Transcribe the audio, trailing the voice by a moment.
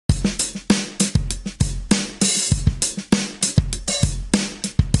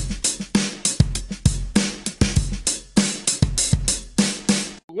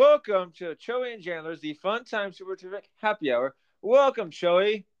Welcome to Choey and Chandler's The Fun Time Super Terrific Happy Hour. Welcome,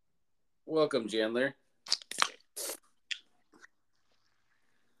 Choey. Welcome, Chandler.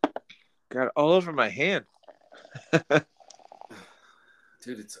 Got it all over my hand.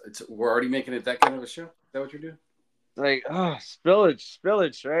 Dude, it's we're already making it that kind of a show. Is that what you're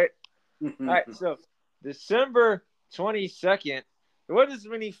Spillage, right? All right, doing? so December 22nd. There wasn't as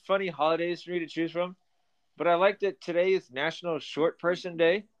many funny holidays for me to choose from, but I like that today is National Short Person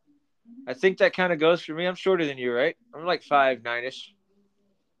Day. I think that kind of goes for me. I'm shorter than you, right? I'm like 5'9" ish.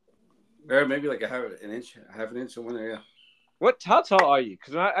 Or maybe like a half an inch or one there. Yeah, How tall are you?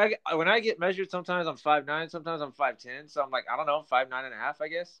 Because when I get measured, sometimes I'm 5'9", sometimes I'm 5'10". So I'm like, I don't know, 5'9" and a half, I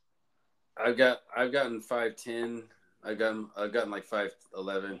guess. I've gotten 5'10". I've gotten like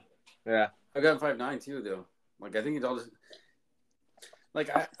 5'11". Yeah. I've gotten 5'9" too though. Like I think it all just like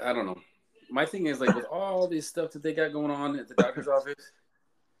I don't know. My thing is like with all this stuff that they got going on at the doctor's office.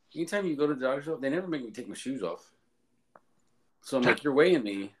 Anytime you go to the doctor's office, they never make me take my shoes off. So I'm like, you're weighing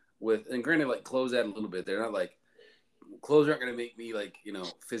me with, and granted, like clothes add a little bit. They're not like clothes aren't going to make me like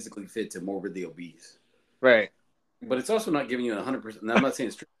physically fit to morbidly obese. Right. But it's also not giving you 100%. I'm not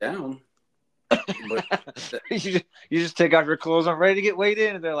saying straight down, but you just take off your clothes. I'm ready to get weighed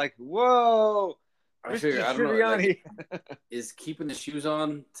in, and they're like, "Whoa, I Mr. figure I don't know. Like, Triviani." is keeping the shoes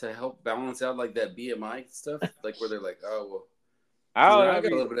on to help balance out like that BMI stuff, like where they're like, oh well, I because don't know. I I got a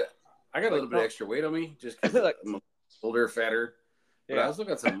mean, little bit, I got a like, little bit of extra weight on me just because like, I'm older, fatter. But I yeah. also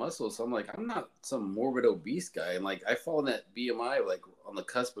got some muscle, so I'm like, I'm not some morbid obese guy, and like I fall in that BMI like on the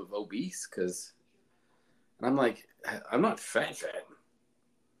cusp of obese because, and I'm like, I'm not fat.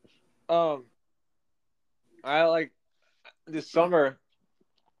 Um, I like this summer.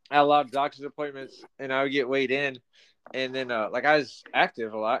 I had a lot of doctor's appointments, and I would get weighed in, and then like I was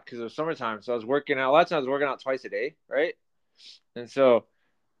active a lot because it was summertime, so I was working out. A lot of times, I was working out twice a day, right? And so,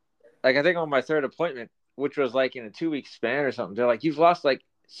 like, I think on my third appointment, which was like in a 2 week span or something, they're like, "You've lost like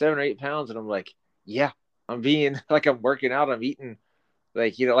 7 or 8 pounds," and I'm like, "Yeah, I'm being like I'm working out, I'm eating."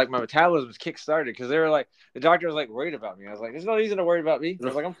 Like, like my metabolism was kick started because they were like, the doctor was like worried about me. I was like, there's no reason to worry about me. I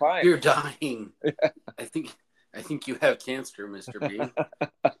was like, I'm fine. You're dying. I think I think you have cancer, Mister B.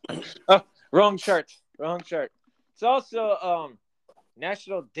 Oh, wrong chart. Wrong chart. It's also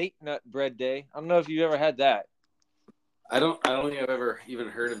National Date Nut Bread Day. I don't know if you've ever had that. I don't think I've ever even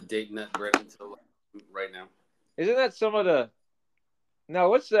heard of date nut bread until right now. Isn't that some of the no?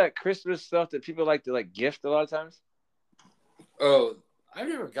 What's that Christmas stuff that people like to like gift a lot of times? Oh, I've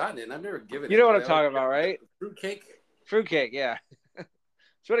never gotten it. And I've never given You know it, what but I'm I always talking hear about, right? fruitcake. Fruitcake, yeah. That's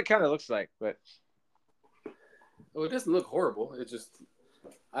what it kind of looks like, but Oh, it doesn't look horrible. It just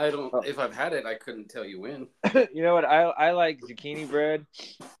I don't. oh. If I've had it, I couldn't tell you when. You know what? I like zucchini bread.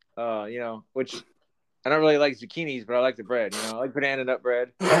 Which I don't really like zucchinis, but I like the bread. I like banana nut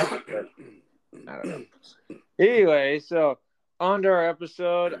bread. But I don't know. Anyway, so on to our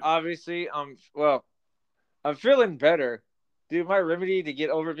episode. Obviously, I'm feeling better. Dude, my remedy to get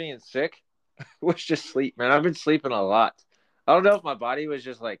over being sick was just sleep, man. I've been sleeping a lot. I don't know if my body was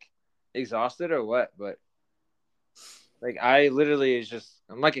just like exhausted or what, but like I literally is just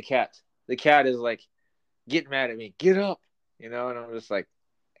I'm like a cat. The cat is like getting mad at me. Get up, and I'm just like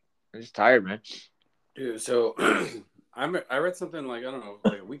I'm just tired, man. Dude, so I read something like I don't know,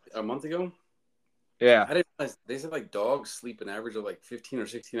 like a month ago. Yeah. I didn't realize they said like dogs sleep an average of like 15 or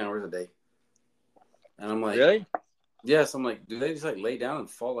 16 hours a day, and I'm like, Really? yes, I'm like, do they just like lay down and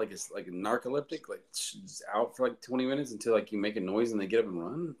fall like it's like a narcoleptic, like just out for like 20 minutes until like you make a noise and they get up and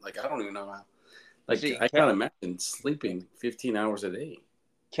run? Like I don't even know how. Like See, I can't imagine sleeping 15 hours a day.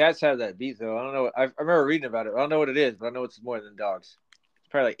 cats have that beat though. I don't know. I remember reading about it. I don't know what it is, but I know it's more than dogs. It's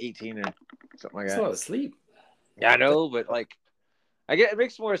probably like 18 or something like That's a that. lot of sleep. Yeah, I know, but like I get it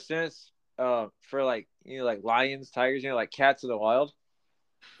makes more sense for like like lions, tigers, like cats in the wild.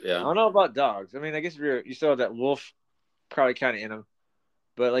 I Yeah. don't know about dogs. I mean, I guess if you still have that wolf probably kind of in them,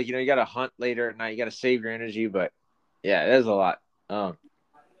 but like you got to hunt later at night. You got to save your energy, but yeah, it is a lot. Uh,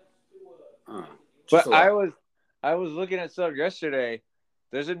 just But a I lot. was I was looking at stuff yesterday.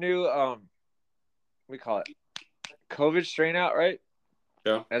 There's a new we call it COVID strain out, right?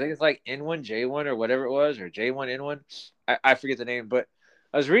 Yeah. I think it's like N1J1 or whatever it was, or J1N1. I forget the name, but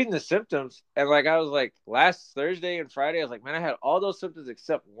I was reading the symptoms, and like I was like last Thursday and Friday, I was like, man, I had all those symptoms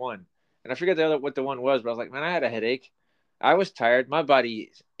except one, and I forget what the one was, but I was like, man, I had a headache, I was tired, my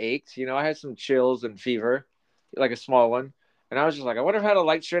body ached, I had some chills and fever, like a small one, and I was just like, I wonder if I had a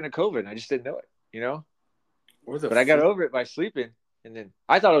light strain of COVID. And I just didn't know it. Or the But I got flu. over it by sleeping, and then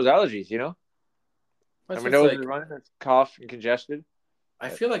I thought it was allergies. And That's my what's nose is like. running, it's cough and congested. I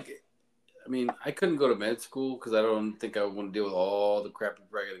But feel like I mean, I couldn't go to med school because I don't think I want to deal with all the crap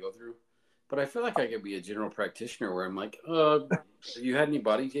I got to go through. But I feel like I could be a general practitioner where I'm like, have you had any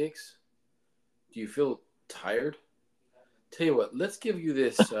body aches? Do you feel tired? Tell you what, let's give you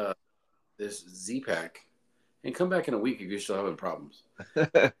this Z pack and come back in a week if you're still having problems.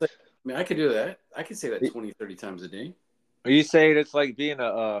 I mean, I could do that. I could say that 20, 30 times a day. Are you saying it's like being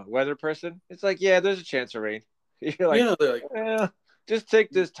a weather person? It's like, yeah, there's a chance of rain. You're like, Yeah, they're like, yeah, just take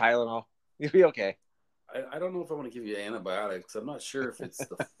this Tylenol. You'll be okay. I don't know if I want to give you antibiotics. I'm not sure if it's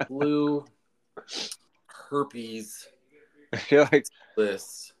the flu, herpes, You're like,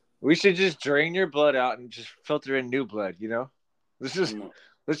 this. we should just drain your blood out and just filter in new blood. This is I'm,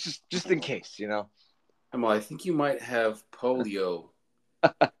 let's just in case. I think you might have polio.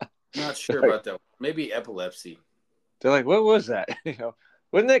 Not sure Like, about that. Maybe epilepsy. they're like, what was that?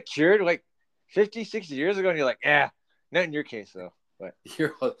 Wasn't that cured like 50, 60 years ago? And you're like, not in your case though. But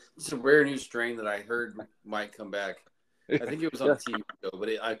It's a rare new strain that I heard might come back. I think it was on a TV show, but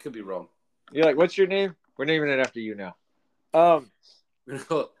I could be wrong. You're like, what's your name? We're naming it after you now. We're gonna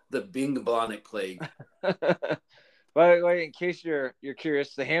call it the Bing-Blonic plague. By the way, in case you're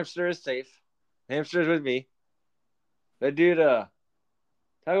curious, the hamster is safe. The hamster's with me. That dude, talk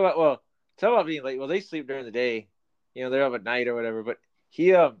about being late. Well, they sleep during the day. They're up at night or whatever. But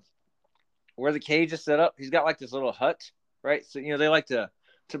he, where the cage is set up, he's got like this little hut, right? So they like to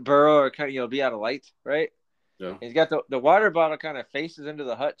burrow or kind of be out of light, right? Yeah. And he's got the water bottle kind of faces into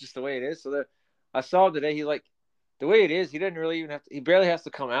the hut just the way it is. So I saw him today. He like the way it is. He doesn't really even have to. He barely has to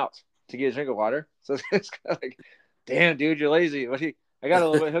come out to get a drink of water. So it's kind of like, damn, dude, you're lazy. I got a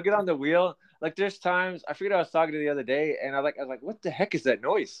little bit. He'll get on the wheel. Like there's times I forget I was talking to the other day, and I was like, what the heck is that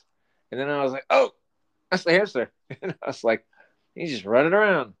noise? And then I was like, oh, that's the hamster. And I was like, he's just running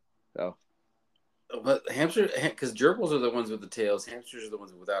around. So, but because gerbils are the ones with the tails, hamsters are the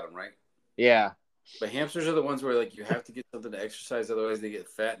ones without them, right? yeah. But hamsters are the ones where like you have to get something to exercise, otherwise they get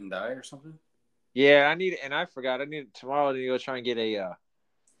fat and die or something. Yeah, I forgot. I need tomorrow to go try and get a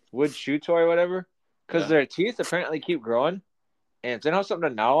wood chew toy or whatever, because their teeth apparently keep growing, and if they don't have something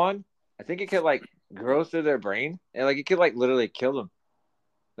to gnaw on, I think it could like grow through their brain, and like it could like literally kill them.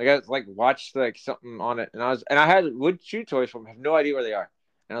 Like I like watched like something on it, and I had wood chew toys from have no idea where they are,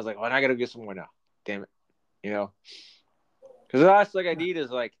 and I was like, well, I gotta get some more now. Damn it, because the last like I need is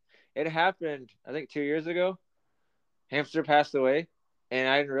like it happened I think 2 years ago. Hamster passed away, and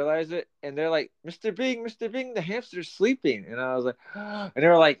I didn't realize it. And they're like, Mr. Bing, the hamster's sleeping. And I was like, and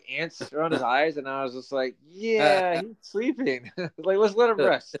there were like ants around his eyes. And I was just like, yeah, he's sleeping. Like, let's let him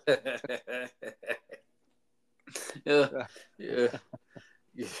rest. yeah.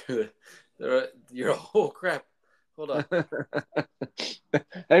 You're a whole crap. Hold on.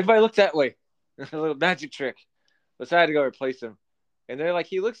 Everybody looks that way. A little magic trick. So I had to go replace him. And they're like,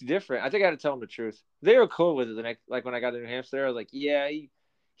 he looks different. I think I had to tell them the truth. They were cool with it. The next, like when I got the new hamster, I was like, yeah, he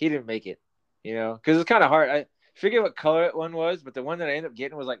didn't make it, because it's kind of hard. I forget what color one was, but the one that I ended up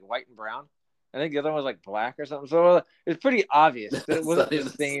getting was like white and brown. I think the other one was like black or something. So it's pretty obvious that it wasn't the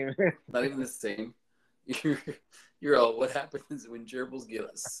same. Not even the same. You're all. What happens when gerbils get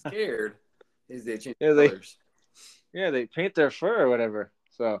scared is they change colors. They paint their fur or whatever.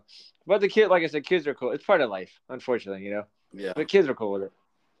 So, but the kid, like I said, kids are cool. It's part of life, unfortunately, Yeah. The kids are cool with it.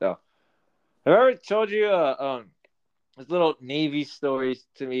 So, have I ever told you this little Navy stories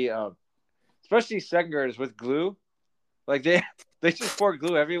to me? Especially second graders with glue, like they just pour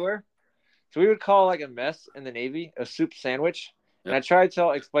glue everywhere. So we would call like a mess in the Navy a soup sandwich. And I tried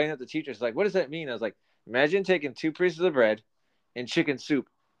to explain it to teachers, like, what does that mean? I was like, imagine taking 2 pieces of bread and chicken soup.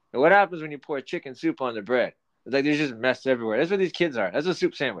 And what happens when you pour chicken soup on the bread? It's like there's just mess everywhere. That's what these kids are. That's a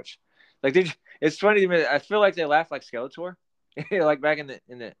soup sandwich. Like it's funny to me. I feel like they laugh like Skeletor, like back in the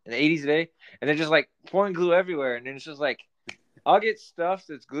 80s today, and they're just like pouring glue everywhere. And then it's just like I'll get stuff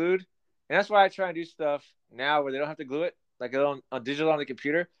that's glued, and that's why I try and do stuff now where they don't have to glue it, like on digital on the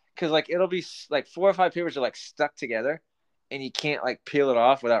computer, because like it'll be like 4 or 5 papers are like stuck together, and you can't like peel it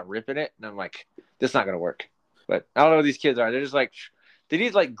off without ripping it. And I'm like, this is not gonna work. But I don't know what these kids are. They're just like they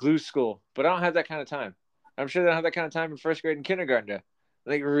need like glue school, but I don't have that kind of time. I'm sure they don't have that kind of time in first grade and kindergarten to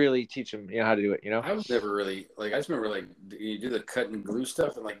like really teach them, how to do it. I was never really like. I just remember like you do the cut and glue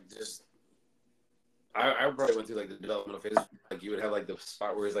stuff, and like just. I probably went through like the developmental phase. Like you would have like the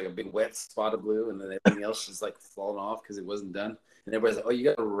spot where it's like a big wet spot of glue, and then everything else is like falling off because it wasn't done. And everybody's like, "Oh, you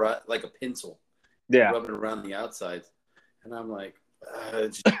got to rub like a pencil, rub it around the outside." And I'm like,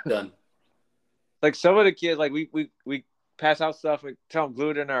 "It's just done." Like some of the kids, like we pass out stuff, we tell them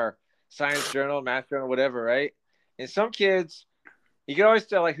glue it in our science journal, math journal, whatever, right? And some kids, you can always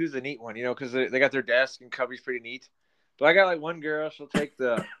tell like who's the neat one, because they got their desk and cubby's pretty neat. But I got like one girl, she'll take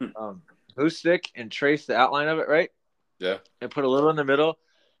the glue stick and trace the outline of it, right? Yeah. And put a little in the middle,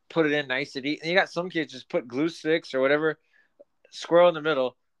 put it in nice and neat. And you got some kids just put glue sticks or whatever, squirrel in the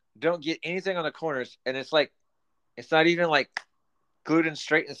middle, don't get anything on the corners, and it's like it's not even like glued in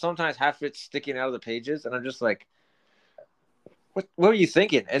straight, and sometimes half of it's sticking out of the pages, and I'm just like, what were you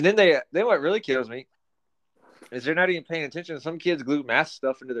thinking? And then what really kills me is they're not even paying attention. Some kids glue math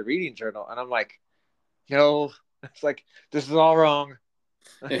stuff into the reading journal, and I'm like, no, it's like this is all wrong.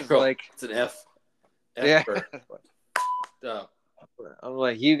 It's like It's an F. F yeah. for I'm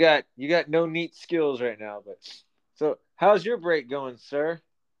like, you got no neat skills right now. But so how's your break going, sir?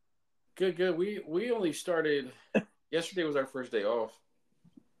 Good, good. We only started yesterday was our first day off.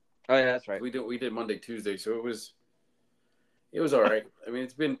 Oh yeah, that's right. We did Monday, Tuesday, so it was all right. I mean,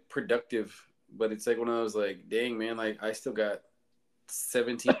 it's been productive, but it's like one of those like, dang man, like I still got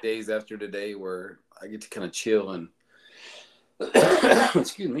 17 days after today where I get to kind of chill and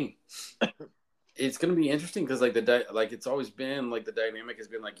excuse me. It's gonna be interesting because like like it's always been like the dynamic has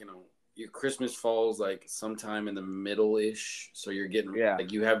been like your Christmas falls like sometime in the middle ish, so you're getting Yeah.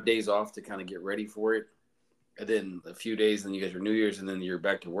 like you have days off to kind of get ready for it, and then a few days, then you get your New Year's, and then you're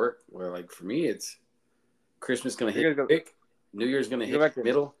back to work. Where like for me, it's Christmas gonna hit quick, New Year's gonna hit back to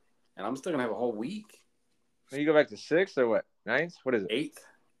middle, and I'm still gonna have a whole week. you go back to sixth or what? Ninth? What is it? Eighth.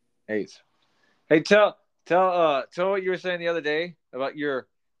 Eighth. Hey, tell what you were saying the other day about your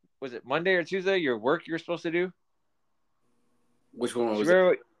was it Monday or Tuesday? Your work you were supposed to do. Which one was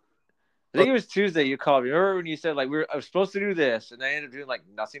Remember, it? I think it was Tuesday. You called me. Remember when you said like I was supposed to do this, and I ended up doing like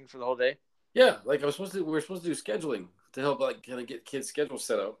nothing for the whole day. Yeah, like we were supposed to do scheduling to help like kind of get kids' schedules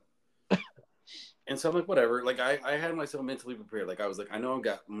set up. And so I'm like, whatever. Like I had myself mentally prepared. Like I was like, I know I've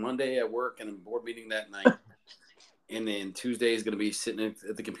got Monday at work and a board meeting that night. And then Tuesday is going to be sitting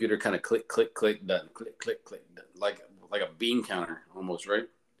at the computer, kind of click, click, click, done, click, click, click, done. Like a bean counter almost, right?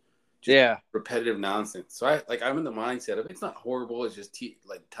 Just Yeah. repetitive nonsense. So I'm in the mindset of it's not horrible. It's just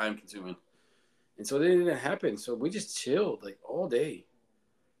like time consuming. And so it didn't happen. So we just chilled like all day.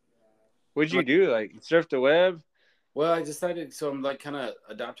 What'd you do? Like surf the web? Well, I decided, so I'm like kind of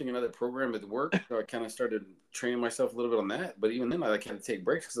adopting another program at work. So I kind of started training myself a little bit on that. But even then, I like had to take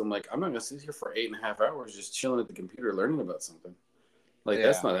breaks because I'm like, I'm not going to sit here for 8.5 hours just chilling at the computer learning about something. Like,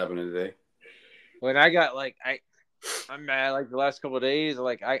 that's not happening today. When I got like, I'm mad like the last couple of days.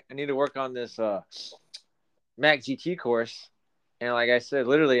 Like, I need to work on this Mac GT course. And like I said,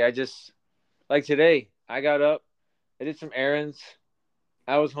 literally, I just, like today, I got up, I did some errands.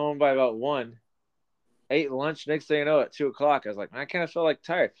 I was home by about 1. Ate lunch. Next thing you know, at 2 o'clock, I was like, man, I kind of felt like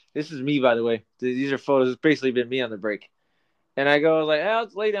tired. This is me, by the way. These are photos. It's basically been me on the break. And I go, I was like, I'll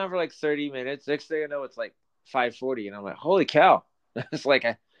lay down for like 30 minutes. Next thing I know, it's like 5:40, and I'm like, holy cow! It's like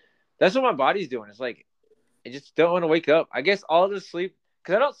that's what my body's doing. It's like I just don't want to wake up. I guess all this sleep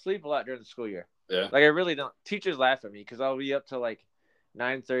because I don't sleep a lot during the school year. Yeah. Like I really don't. Teachers laugh at me because I'll be up till like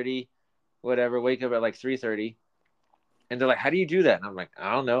 9:30, whatever. Wake up at like 3:30. And they're like, how do you do that? And I'm like,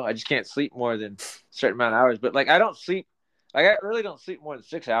 I don't know. I just can't sleep more than a certain amount of hours. But like, I don't sleep. Like, I really don't sleep more than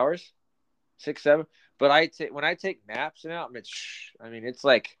 6 hours, 6, 7. But when I take naps now, I mean, it's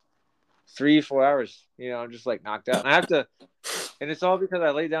like 3, 4 hours. I'm just like knocked out. And I have to, and it's all because I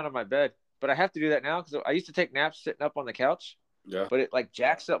lay down on my bed. But I have to do that now because I used to take naps sitting up on the couch. Yeah. But it like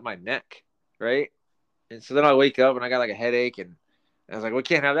jacks up my neck, right? And so then I wake up and I got like a headache, and I was like, we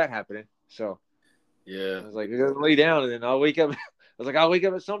can't have that happening. So. Yeah. I was like, you're gonna lay down and then I'll wake up. I was like, I'll wake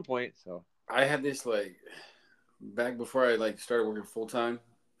up at some point. So I had this like back before I like started working full time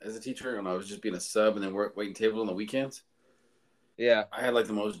as a teacher, and I was just being a sub and then waiting tables on the weekends. Yeah. I had like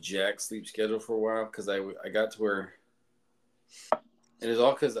the most jacked sleep schedule for a while because I got to where it was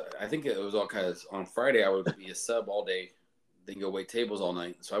all because I think it was all kind of on Friday I would be a sub all day, then go wait tables all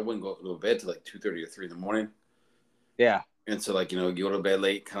night. So I wouldn't go to bed till like 2:30 or 3 in the morning. Yeah. And so like you go to bed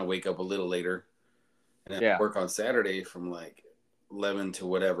late, kind of wake up a little later. And then work on Saturday from like 11 to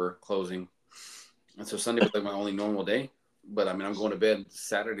whatever closing. And so Sunday was like my only normal day. But I mean, I'm going to bed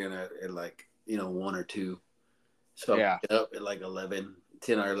Saturday at like, 1 or 2. So I get up at like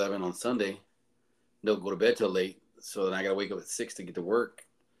 10 or 11 on Sunday. Don't go to bed till late. So then I got to wake up at 6 to get to work.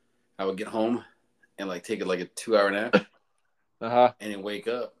 I would get home and like take it like a 2-hour nap. And then wake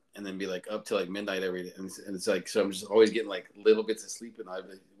up and then be like up till like midnight every day. And it's like, so I'm just always getting like little bits of sleep. And I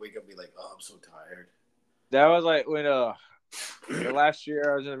wake up and be like, oh, I'm so tired. That was like when the last year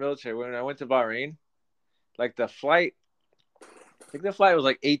I was in the military when I went to Bahrain. Like the flight, I think the flight was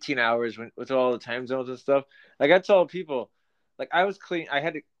like 18 hours with all the time zones and stuff. Like I told people, like I was clean. I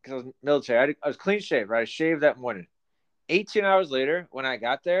had to because I was military. I was clean shaved. Right, I shaved that morning. 18 hours later, when I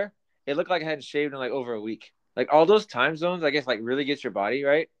got there, it looked like I hadn't shaved in like over a week. Like all those time zones, I guess, like really gets your body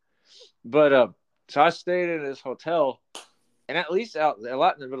right. But so I stayed in this hotel, and at least out a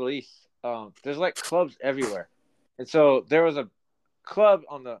lot in the Middle East, there's like clubs everywhere, and so there was a club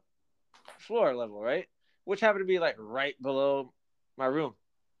on the floor level, right, which happened to be like right below my room,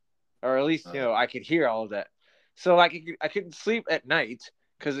 or at least I could hear all of that. So like I couldn't sleep at night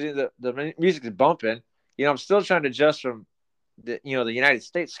because the music is bumping. I'm still trying to adjust from the United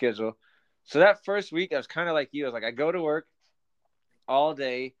States schedule. So that first week I was kind of like you. I was like I go to work all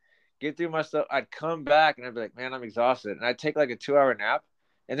day, get through my stuff. I'd come back and I'd be like, man, I'm exhausted, and I'd take like a 2 hour nap,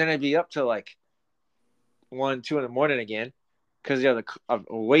 and then I'd be up till like 1, 2 in the morning again because I'm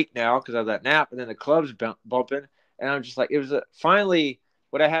awake now because of that nap, and then the club's bumping, and I'm just like, it was finally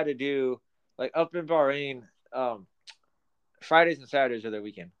what I had to do. Like up in Bahrain, Fridays and Saturdays are their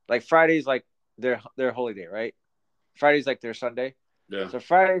weekend. Like Fridays, like their holy day, right? Fridays like their Sunday. Yeah. So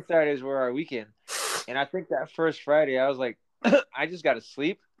Friday, Saturdays were our weekend, and I think that first Friday I was like, I just got to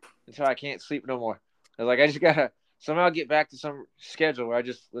sleep until I can't sleep no more. I was like, I just gotta somehow get back to some schedule where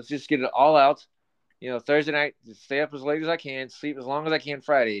let's just get it all out. Thursday night, just stay up as late as I can, sleep as long as I can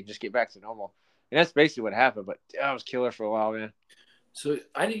Friday, and just get back to normal. And that's basically what happened. But I was killer for a while, man. So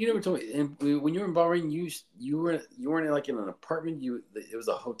you never told me. And when you were in Bahrain, you weren't like in an apartment. It was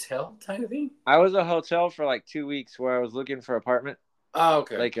a hotel kind of thing. I was a hotel for like 2 weeks where I was looking for an apartment. Oh,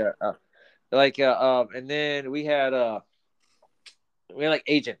 okay. And then we had like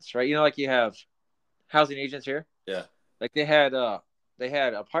agents, right? Like you have housing agents here. Yeah. Like they had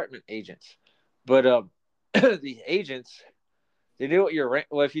apartment agents, but the agents, they knew what your rank.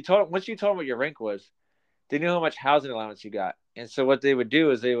 Well, once you told them what your rank was, they knew how much housing allowance you got, and so what they would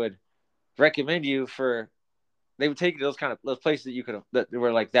do is they would recommend you for. They would take you to those places that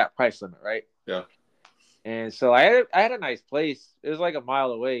were like that price limit, right? Yeah. And so I had a nice place. It was like a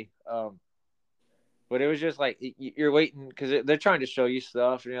mile away. But it was just like you're waiting because they're trying to show you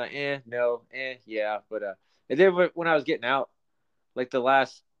stuff, and you're like, no, yeah. But and then when I was getting out, like the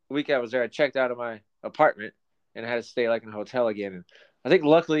last week I was there, I checked out of my apartment and I had to stay like in a hotel again. And I think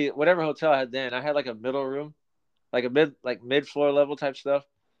luckily, whatever hotel I had then, I had like a middle room, like mid floor level type stuff.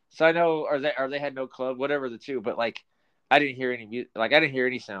 So I know, or they had no club, whatever the two. But like, I didn't hear any music, like I didn't hear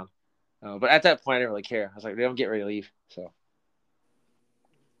any sound. But at that point, I didn't really care. I was like, they don't get ready to leave, so.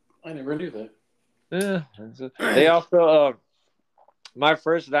 I never knew that. Yeah. They also, my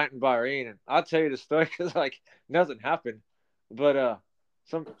first night in Bahrain, and I'll tell you the story because like nothing happened, but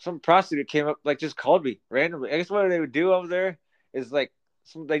some prostitute came up, like just called me randomly. I guess what they would do over there is like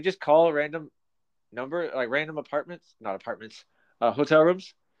they just call a random number, like random apartments, not apartments, hotel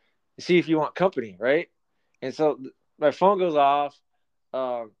rooms, to see if you want company, right? And so my phone goes off.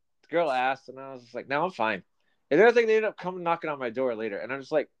 The girl asked, and I was just like, "No, I'm fine." And then I think they ended up coming knocking on my door later, and I'm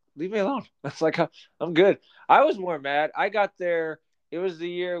just like, "Leave me alone." I was like, "I'm good." I was more mad. I got there. It was the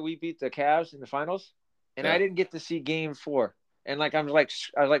year we beat the Cavs in the finals, and I didn't get to see Game 4. And like I was like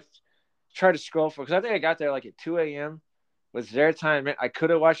trying to scroll for because I think I got there like at 2 a.m. was their time. I could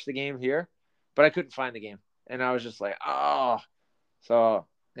have watched the game here, but I couldn't find the game, and I was just like, "Oh." So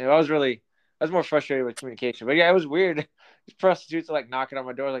I was more frustrated with communication. But yeah, it was weird. These prostitutes are like knocking on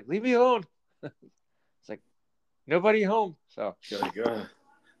my door, like, leave me alone. It's like nobody home. So you're like,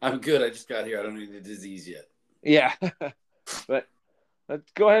 I'm good. I just got here. I don't need the disease yet. Yeah. But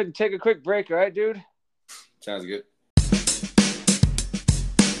let's go ahead and take a quick break, all right, dude? Sounds good.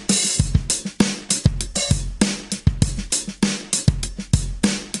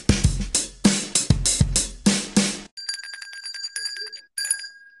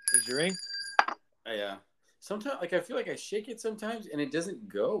 Did you ring? Yeah. Sometimes, like, I feel like I shake it sometimes and it doesn't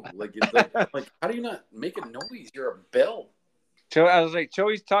go. Like, it's like, I'm like, how do you not make a noise? You're a bell. I was like,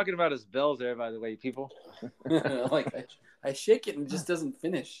 Choey's talking about his bells there, by the way, people. Like, I shake it and it just doesn't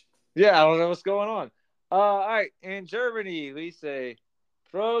finish. Yeah, I don't know what's going on. All right. In Germany, we say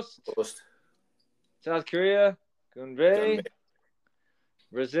Prost. Prost. South Korea, Gunbei.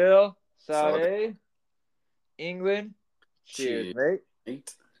 Brazil, Sade. England, cheers,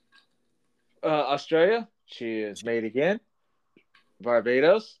 mate. Australia, cheers, mate again.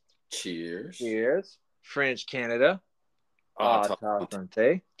 Barbados, cheers. French Canada,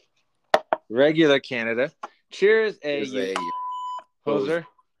 Tante. Regular Canada, cheers, A. Poser.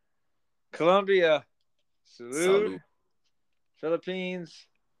 Colombia, salute. Philippines,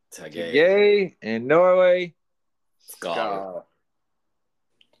 Tagay. And Norway, Skål.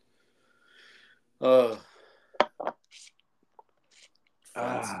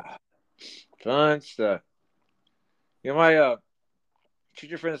 Fun stuff. My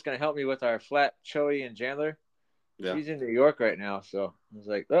teacher friend is going to help me with our flat, Choey and Chandler. Yeah. She's in New York right now, so I was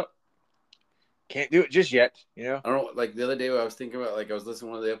like, oh, can't do it just yet. You know? I don't know. Like the other day, I was thinking about, like, I was listening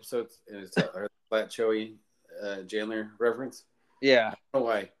to one of the episodes, and it's a flat Choey Chandler reference. Yeah. I don't know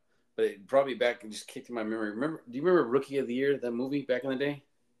why, but it brought me back and just kicked in my memory. Remember? Do you remember Rookie of the Year, that movie back in the day?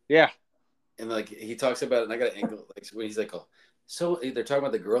 Yeah. And like he talks about it, and I got an angle like when he's like, "Oh, so they're talking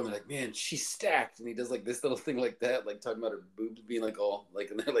about the girl, and they're like, man, she's stacked," and he does like this little thing like that, like talking about her boobs being like all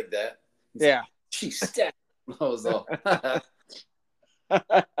like and they're like that. He's Yeah. like, she's stacked. I was all.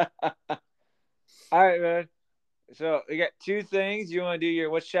 All right, man. So we got two things. You want to do your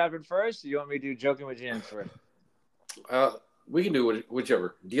what's shopping first, or you want me to do joking with Jim first? We can do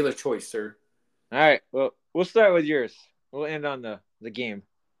whichever. Dealer choice, sir. All right. Well, we'll start with yours. We'll end on the game.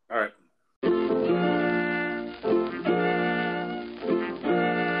 All right.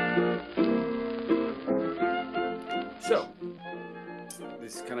 So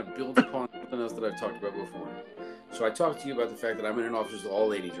this kind of builds upon something else that I've talked about before. So I talked to you about the fact that I'm in an office with all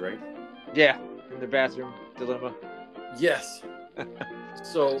ladies, right? Yeah, in the bathroom dilemma. Yes.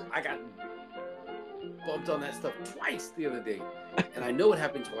 So I got bumped on that stuff twice the other day. And I know it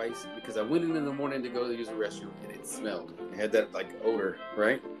happened twice because I went in the morning to go use the restroom and it smelled. It had that like odor,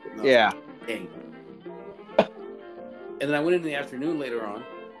 right? Yeah. Like, dang. And then I went in the afternoon later on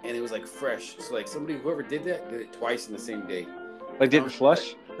and it was like fresh. So like whoever did it twice in the same day. Like didn't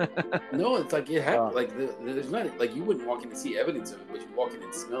flush? No, it's like it happened. Like there's not like you wouldn't walk in and see evidence of it, but you walk in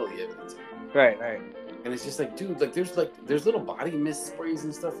and smell the evidence of it. Right, right. And it's just like, dude, like there's little body mist sprays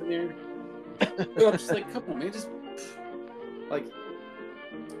and stuff in there. Dude, I'm just like, come on, man, just like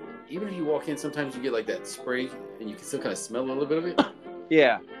even if you walk in, sometimes you get like that spray and you can still kind of smell a little bit of it.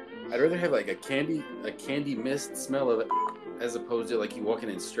 Yeah. I'd rather have like a candy mist smell of it as opposed to like you walking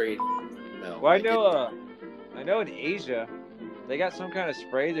in straight smell. Well, I know in Asia they got some kind of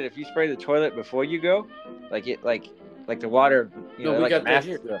spray that if you spray the toilet before you go, like the water, you know, we like got that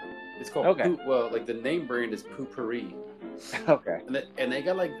here. It's called like the name brand is Poo-Pourri. Okay. And they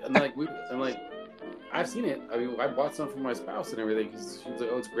got like I've seen it. I mean, I bought some for my spouse and everything because she was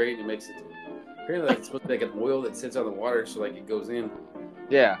like, "Oh, it's great," and it makes it. Apparently, like it's supposed to be like an oil that sits on the water, so like it goes in.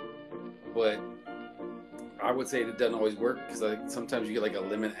 Yeah. But I would say it doesn't always work because like sometimes you get like a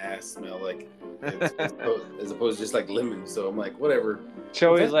lemon ass smell, like as opposed to just like lemon. So I'm like, whatever.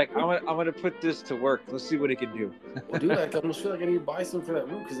 Choey's like, I'm gonna put this to work. Let's see what it can do. Well, dude, I almost feel like I need to buy some for that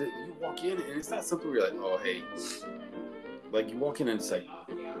room because you walk in and it's not something where you're like, oh hey, like you walk in and it's like,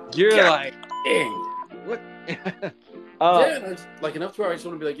 you're like, dang. What? Yeah, like enough to where I just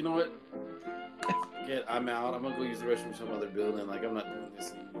want to be like, you know what? Forget, I'm out. I'm gonna go use the restroom in some other building. Like I'm not doing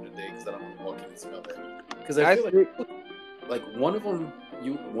this anymore today because I don't want to walk in and smell that. Because I feel like one of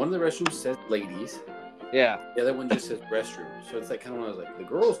the restrooms says ladies. Yeah. The other one just says restroom. So it's like kind of one of those like the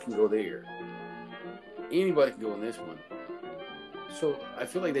girls can go there. Anybody can go in this one. So I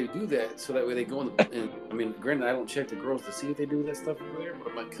feel like they do that so that way they go in the. And, I mean, granted, I don't check the girls to see if they do that stuff over there,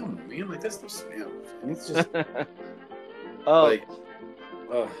 but I'm like, come on, man, like that stuff smells, and it's just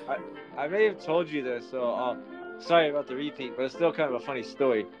I may have told you this, so sorry about the repeat, but it's still kind of a funny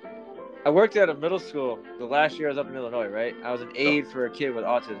story. I worked at a middle school the last year I was up in Illinois, right? I was an aide for a kid with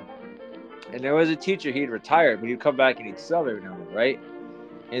autism, and there was a teacher. He'd retired, but he'd come back and he'd sub every now and then, right?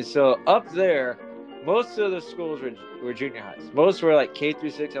 And so up there, most of the schools were junior highs. Most were like K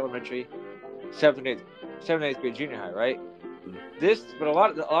through 6 elementary, 7th and 8th grade junior high, right? But a lot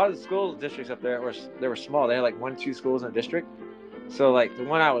of the school districts up there were small. They had like 1-2 schools in a district. So like the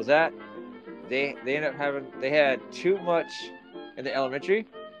one I was at, they had too much in the elementary,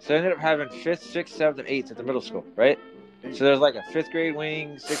 so they ended up having 5th, 6th, 7th, and 8th at the middle school, right? So there's like a 5th grade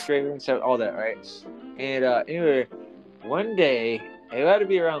wing, 6th grade wing, 7th, all that, right? And anyway, one day it had to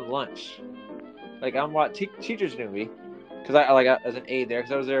be around lunch. Like teachers knew me because I as an aide there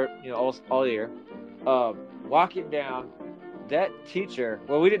because I was there, you know, all year. Walking down, that teacher.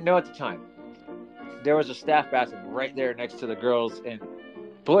 Well, we didn't know at the time. There was a staff bathroom right there next to the girls' and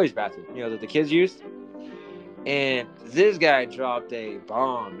boys' bathroom, you know, that the kids used. And this guy dropped a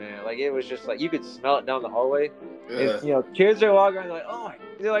bomb, man. Like it was just like you could smell it down the hallway. And, you know, kids are walking around, they're like, oh,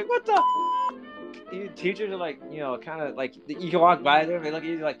 they're like, what the? Teachers are like, you know, kind of like you can walk by them and they look at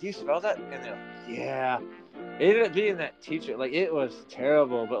you like, do you smell that? And they're like, yeah. It ended up being that teacher. Like it was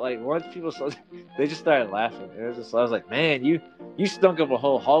terrible, but like once people saw, they just started laughing. It was just, I was like, man, you stunk up a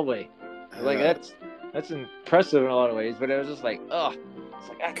whole hallway. Like that's impressive in a lot of ways, but it was just like, ugh. It's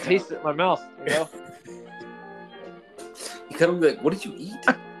like I taste it in my mouth, you know. You kind of like, what did you eat?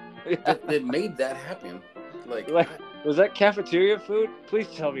 Yeah. That made that happen. Like, was that cafeteria food? Please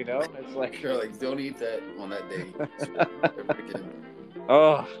tell me no. It's like you're like, don't eat that on that day.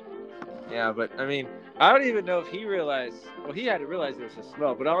 Oh, Yeah, but I mean, I don't even know if he realized. Well, he had to realize it was a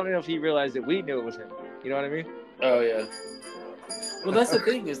smell, but I don't know if he realized that we knew it was him. You know what I mean? Oh yeah. Well, that's the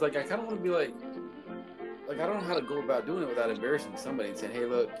thing is like I kind of want to be like I don't know how to go about doing it without embarrassing somebody and saying, hey,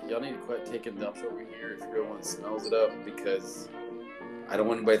 look, y'all need to quit taking dumps over here if you're the one that smells it up because I don't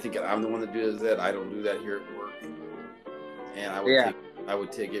want anybody thinking I'm the one that does that. I don't do that here at work. And I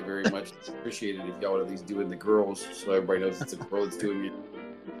would take it very much appreciated if y'all would at least do it in the girls so everybody knows it's a girl that's doing it.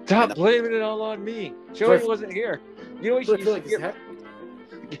 Stop blaming it all on me. Choey wasn't here. You know what you should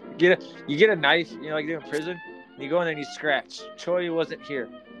you get a knife, you know, like you do in prison. You go in there and you scratch. Choey wasn't here.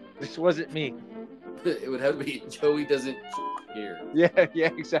 This wasn't me. It would have to be Choey doesn't here. Yeah,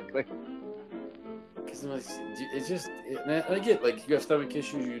 exactly. Because it's just, I get like you have stomach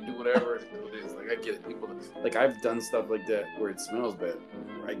issues, you do whatever it is. Like I get it. People like I've done stuff like that where it smells bad.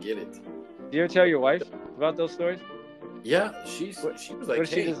 I get it. Do you ever tell your wife about those stories? Yeah, she was like, what,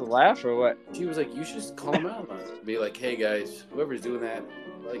 she just laugh or what? She was like, you should just call them out on it. Be like, hey guys, whoever's doing that,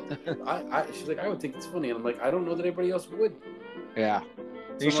 like, she's like, I would think it's funny, and I'm like, I don't know that anybody else would. Yeah,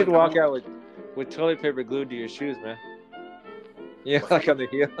 so you should walk out with toilet paper glued to your shoes, man. Yeah, like on the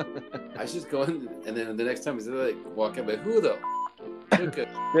heel. I should go in, and then the next time he's like, walk out, but who though?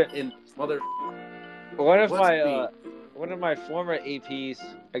 In mother. One of my former APs,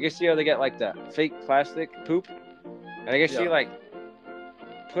 I guess they get like the fake plastic poop. And I guess she like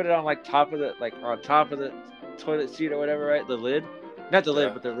put it on like on top of the toilet seat or whatever, right? The lid, not the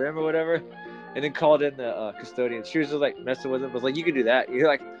lid, but the rim or whatever. And then called in the custodian. She was just like messing with him. Was like, you can do that. You're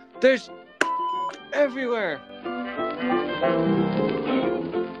like, there's everywhere.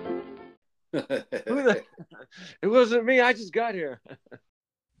 It wasn't me. I just got here.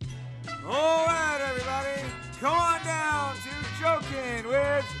 All right, everybody, come on down to Joking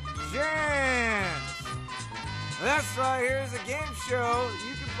with Jans. That's right, here's a game show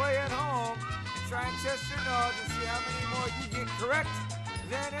you can play at home and try and test your knowledge and see how many more you get correct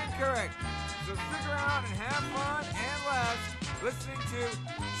than incorrect. So stick around and have fun and laugh listening to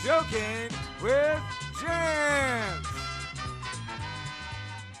Joking with Jams.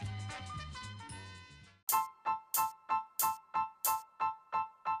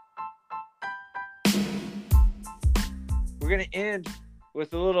 We're going to end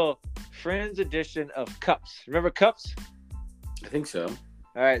with a little Friends edition of Cups. Remember Cups? I think so.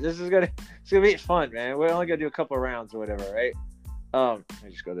 All right, it's gonna be fun, man. We're only gonna do a couple of rounds or whatever, right? Let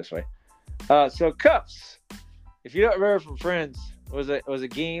me just go this way. So Cups, if you don't remember from Friends, was a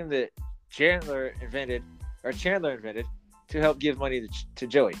game that Chandler invented to help give money to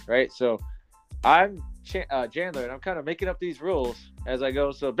Joey, right? So I'm Chandler, and I'm kind of making up these rules as I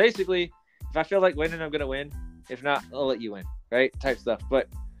go. So basically, if I feel like winning, I'm gonna win. If not, I'll let you win, right? Type stuff. But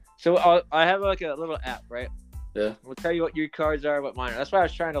so I have like a little app, right? Yeah. We'll tell you what your cards are, what mine are. That's why I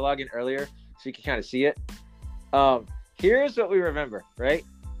was trying to log in earlier so you can kind of see it. Here's what we remember, right?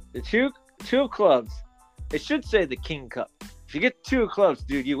 The two clubs. It should say the King Cup. If you get 2 clubs,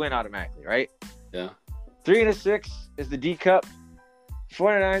 dude, you win automatically, right? Yeah. 3 and a 6 is the D Cup.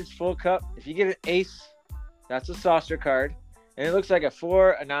 4 and a 9 is full cup. If you get an ace, that's a saucer card. And it looks like a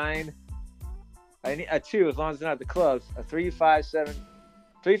 4, a 9, a 2, as long as they're not the clubs. A 3, 5, 7.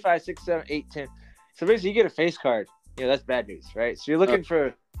 3, 5, 6, 7, 8, 10. So basically, you get a face card. That's bad news, right? So you're looking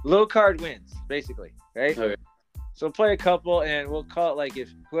for low card wins, basically, right? Okay. So we'll play a couple, and we'll call it like if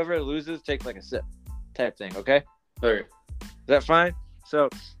whoever loses takes like a sip type thing, okay? Okay. Is that fine? So,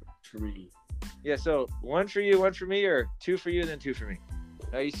 for me. Yeah, so 1 for you, 1 for me, or 2 for you, then 2 for me.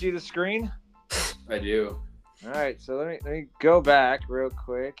 Now you see the screen? I do. All right, so let me go back real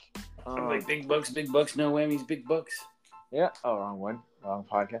quick. I'm like big bucks, no whammies, big bucks. Yeah. Oh, wrong one. Wrong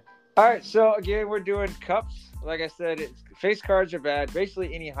podcast. All right, so again, we're doing cups. Like I said, face cards are bad.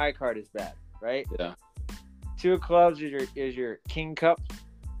 Basically, any high card is bad, right? Yeah. 2 of clubs is your King Cup.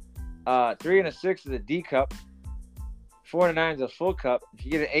 3 and a 6 is a D Cup. 4 and a 9 is a full cup. If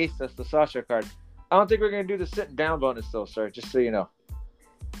you get an ace, that's the saucer card. I don't think we're gonna do the sitting down bonus though, sir. Just so you know.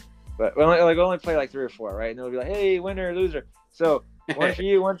 But we only play like 3 or 4, right? And they'll be like, hey, winner or loser. So 1 for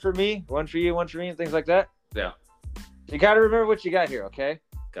you, 1 for me, 1 for you, 1 for me, and things like that. Yeah. You got to remember what you got here, okay?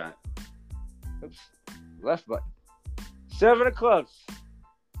 Got it. Oops. Left button. 7 of clubs.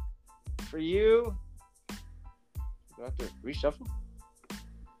 For you. Do I have to reshuffle?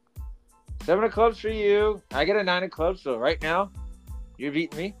 7 of clubs for you. I get a 9 of clubs, so right now, you're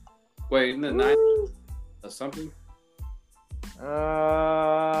beating me. Wait, isn't it 9 of something? 9.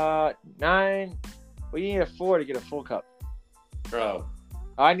 Well, you need a 4 to get a full cup. Bro.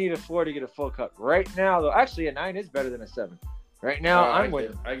 I need a 4 to get a full cup. Right now, though, actually, a 9 is better than a 7. Right now, I'm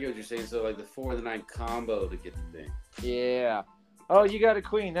winning. I get what you're saying. So, like the 4 and the 9 combo to get the thing. Yeah. Oh, you got a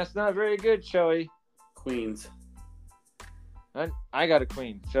queen. That's not very good, Choey. Queens. I got a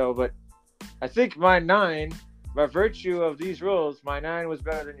queen. So, but I think my 9, by virtue of these rules, my 9 was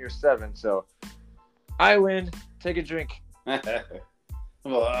better than your 7. So I win. Take a drink.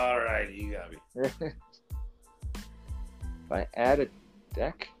 Well, all right, you got me. If I add a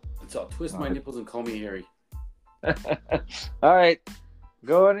deck. So I'll twist my nipples and call me Harry. All right.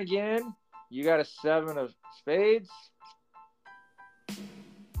 Going again. You got a 7 of spades.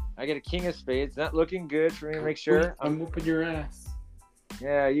 I get a king of spades. Not looking good for me to make sure. I'm whooping your ass.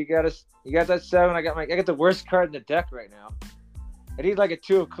 Yeah, you got that 7. I got the worst card in the deck right now. I need like a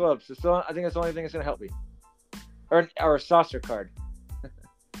 2 of clubs. So I think that's the only thing that's gonna help me. Or a saucer card.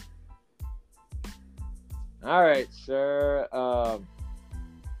 All right, sir. Uh-oh.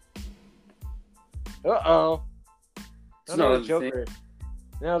 It's not on the Joker.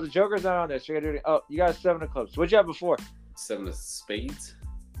 No, the Joker's not on there. So you gotta do it. Oh, you got a 7 of clubs. What'd you have before? 7 of spades.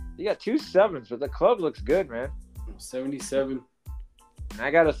 You got 2 7s, but the club looks good, man. 77.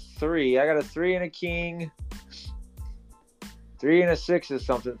 I got a 3. I got a 3 and a king. 3 and a 6 is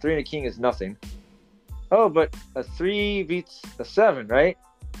something. 3 and a king is nothing. Oh, but a 3 beats a 7, right?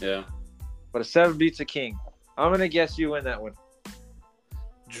 Yeah. But a 7 beats a king. I'm going to guess you win that one.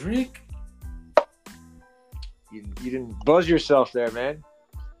 Drink. You didn't buzz yourself there, man.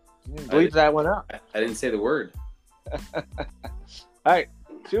 You didn't bleep that one out. I didn't say the word. All right.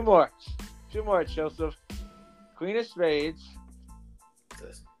 2 more. 2 more, Joseph. Queen of spades.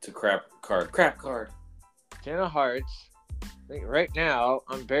 It's a crap card. Crap card. 10 of hearts. I think right now,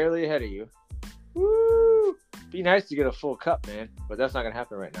 I'm barely ahead of you. Woo! Be nice to get a full cup, man. But that's not going to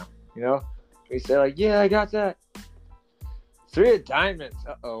happen right now. You know? We say like, yeah, I got that. 3 of diamonds.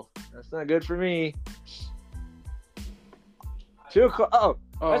 Uh-oh. That's not good for me. 2 of oh,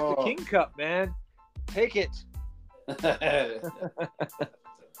 that's the king cup, man. Take it.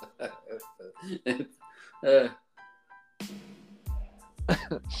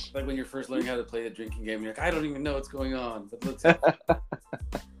 Like when you're first learning how to play the drinking game, you're like, I don't even know what's going on. But let's.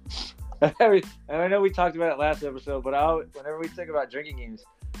 I know we talked about it last episode, but whenever we think about drinking games,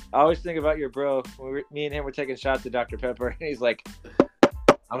 I always think about your bro. Me and him were taking shots of Dr. Pepper, and he's like,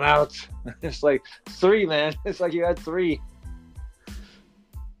 I'm out. It's like 3, man. It's like you had 3.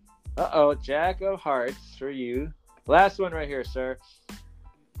 Uh-oh, Jack of hearts for you. Last one right here, sir.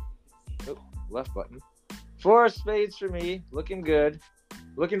 Oh, left button. 4 spades for me. Looking good.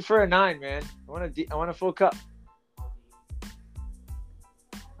 Looking for a 9, man. I want a full cup.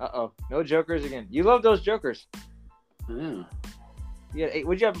 Uh-oh. No jokers again. You love those jokers. Yeah. You had 8.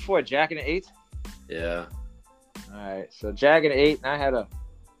 What'd you have before? Jack and an 8? Yeah. All right. So Jack and an 8, and I had a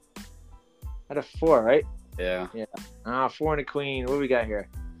 4, right? Yeah. Yeah. 4 and a queen. What do we got here?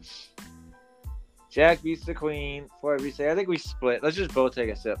 Jack beats the queen. 4 beats the... I think we split. Let's just both take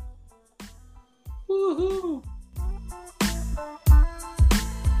a sip. Woohoo!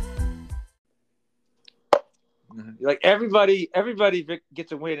 Like everybody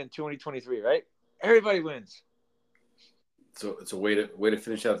gets a win in 2023, right? Everybody wins. So it's a way to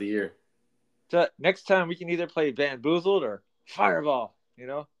finish out the year. So next time we can either play Bamboozled or Fireball. You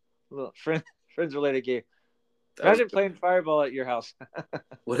know, a little friends related game. Imagine playing Fireball at your house.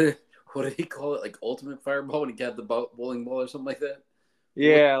 What did he call it? Like Ultimate Fireball when he got the bowling ball or something like that?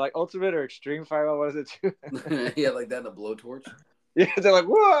 Yeah, like Ultimate or Extreme Fireball. What is it too? Yeah, like that and a blowtorch. Yeah, they're like,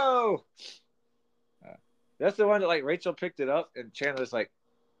 whoa. That's the one that like Rachel picked it up and Chandler's like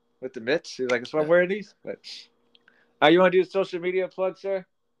with the mitts. He's like, that's why I'm wearing these. But you want to do a social media plug, sir?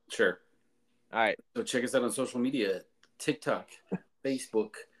 Sure. All right. So check us out on social media: TikTok,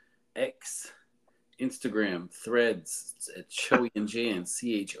 Facebook, X, Instagram, Threads. It's at Choey and Jan,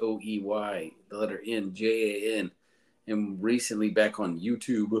 CHOEY, the letter N, JAN, and recently back on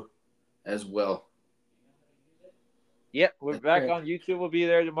YouTube as well. Yep, we're back on YouTube. We'll be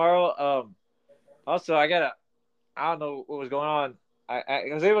there tomorrow. Also, I don't know what was going on. I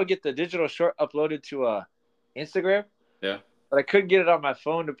was able to get the digital short uploaded to Instagram. Yeah. But I couldn't get it on my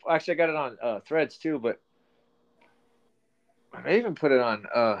phone. Actually, I got it on Threads too, but I may even put it on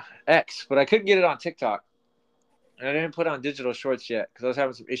X, but I couldn't get it on TikTok. And I didn't put it on digital shorts yet because I was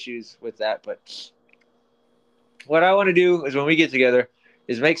having some issues with that. But what I want to do is when we get together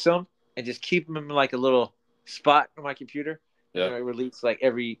is make some and just keep them in like a little spot on my computer. Yeah. You know, I release like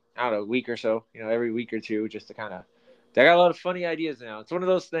every, I don't know, week or so, every week or two, just to kind of, I got a lot of funny ideas now. It's one of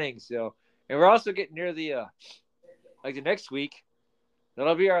those things, and we're also getting near the, like the next week,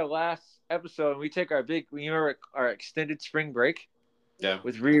 that'll be our last episode. And we take our our extended spring break. Yeah.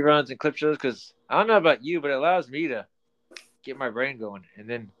 With reruns and clip shows. Cause I don't know about you, but it allows me to get my brain going. And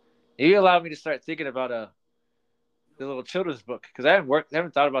then you allow me to start thinking about, the little children's book because I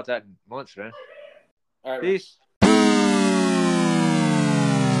haven't thought about that in months, man. All right, man. Peace.